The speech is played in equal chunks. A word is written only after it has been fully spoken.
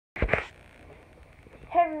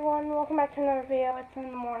Hey everyone, welcome back to another video. It's in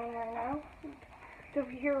the morning right now. So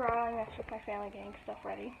if you hear Ron, that's just my family getting stuff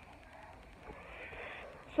ready.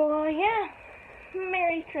 So yeah,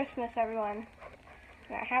 Merry Christmas everyone.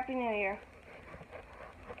 Yeah, Happy New Year.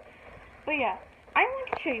 But yeah, I'm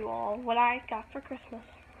going to show you all what I got for Christmas.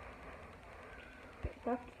 Okay,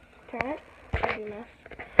 let's turn it. I do this.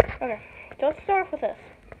 Okay, so let's start off with this.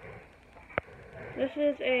 This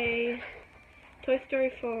is a Toy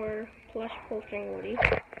Story 4 plush pull-string Woody.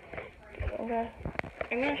 Okay,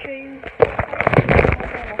 I'm going to show you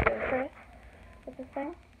my favorite with this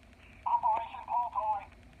thing. Operation Pull Toy.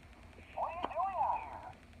 What are you doing out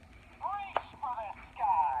here? Reach for the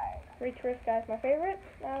sky. Reach for the Sky is my favorite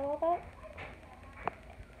out of all that.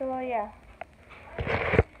 So yeah.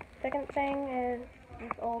 Second thing is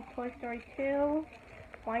this old Toy Story 2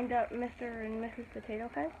 wind up Mr. and Mrs. Potato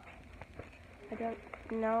Head. I don't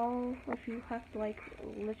know if you have to like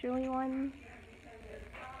literally one.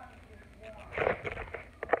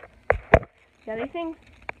 Yeah, these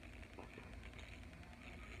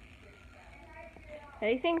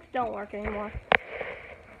things don't work anymore.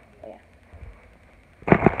 But yeah.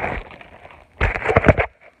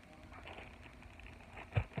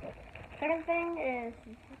 Second thing is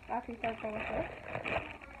actually third thing is this.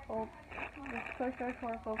 Old this Toy Story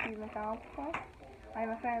 4 Goofy McDonald's toy. I'm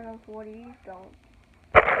a fan of Woody, don't.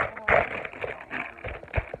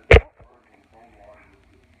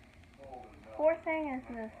 Fourth thing is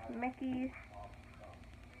this Mickey.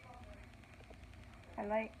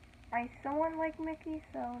 I somewhat like Mickey,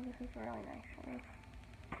 so this is really nice for me.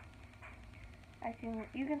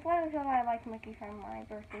 You can slightly tell that I like Mickey from my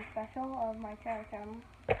birthday special of my Cherry Town.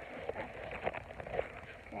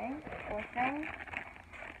 Okay, fourth thing.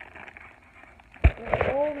 This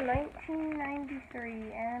old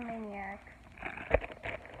 1993 Animaniacs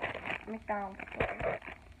McDonald's toy.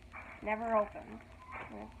 Never opened.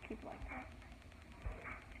 I'm gonna keep it like that.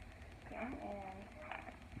 Okay, and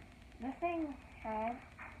this thing has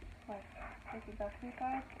like 50 bucks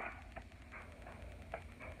inside.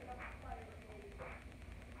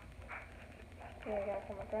 Okay, I got it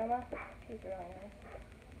from my grandma. She's really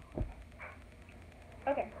nice.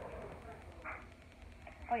 Okay.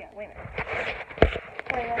 Oh yeah, wait a minute.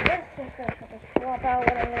 Wait a minute, just gonna swap out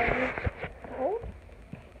what I'm gonna use to hold.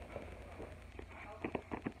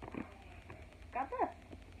 Got this.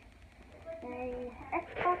 A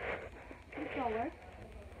Xbox controller.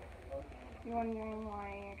 You're wondering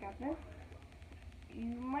why I got this?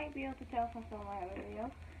 You might be able to tell from some of my other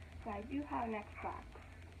videos that I do have an Xbox.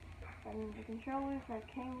 And the controllers that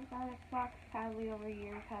came with that Xbox sadly over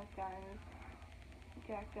years have gotten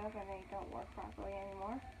jacked up and they don't work properly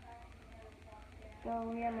anymore.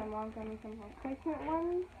 So yeah, my mom got me some replacement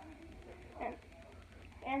ones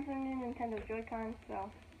and some new Nintendo Joy-Cons, so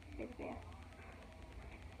yeah.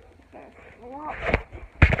 Just gonna swap.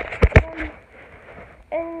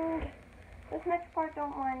 And this next part,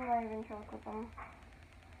 don't mind my ventriloquism.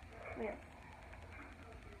 Yes.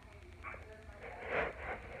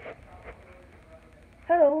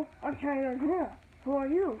 Hello, I'm China. Who are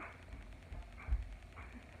you?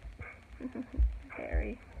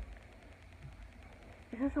 Harry.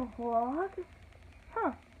 Is this a vlog?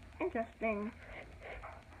 Huh, interesting.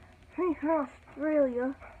 Hey, from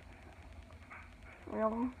Australia.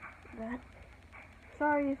 Well, that.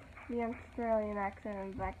 Sorry if the Australian accent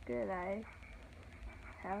is that good. I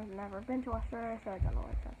have never been to Australia, so I don't know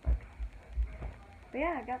what it sounds like. But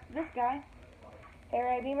yeah, I got this guy.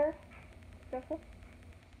 Harry Beamer. Very nice.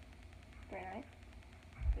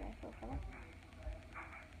 Very nice little fella.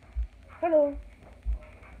 Hello.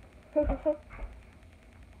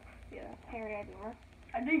 Yeah, that's Harry Beamer.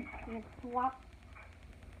 I did. You can swap.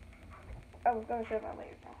 I was going to show that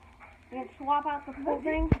later. You can swap out the whole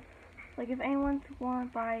thing. Like if anyone want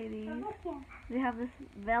to buy these, they have this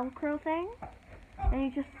Velcro thing, and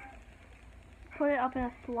you just put it up in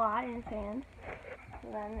a slot in his hand. So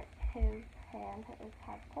then his hand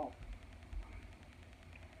has pulse.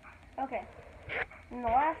 Okay. And the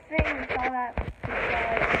last thing you saw that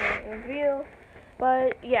in the review,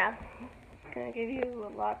 but yeah, I'm gonna give you a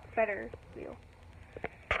lot better view.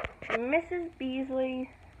 Mrs. Beasley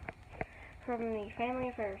from the Family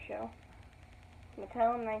Affairs show.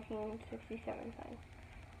 Mattel 1967 thing.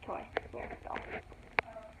 Toy. Here, doll.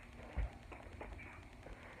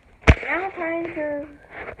 Now time to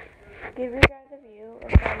give you guys a view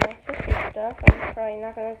of all my sister stuff. I'm probably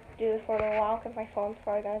not going to do this for a little while because my phone's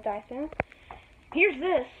probably going to die soon. Here's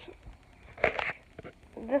this.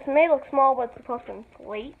 This may look small, but it's supposed to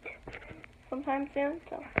inflate sometime soon,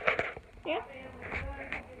 so yeah.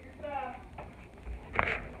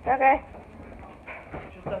 Okay.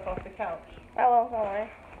 and stuff off the couch. Oh well, don't worry.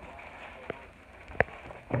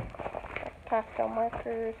 Pastel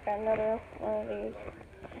markers, got another one of these.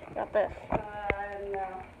 Got this. No.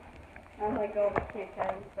 I'm like going to take care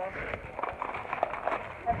and stuff.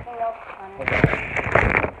 Everything else is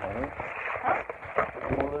fine. Huh?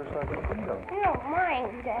 Well, there's like a freedom. No,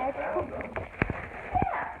 mine, Dad. Yeah.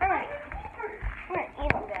 I'm gonna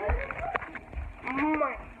eat them, Dad.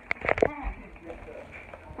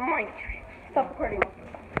 Mine. Stop recording.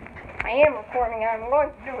 I am recording. I'm going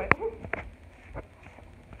to do it.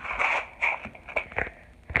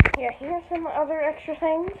 Yeah, here's some other extra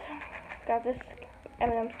things. Got this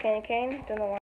M&M's candy cane. Don't know why.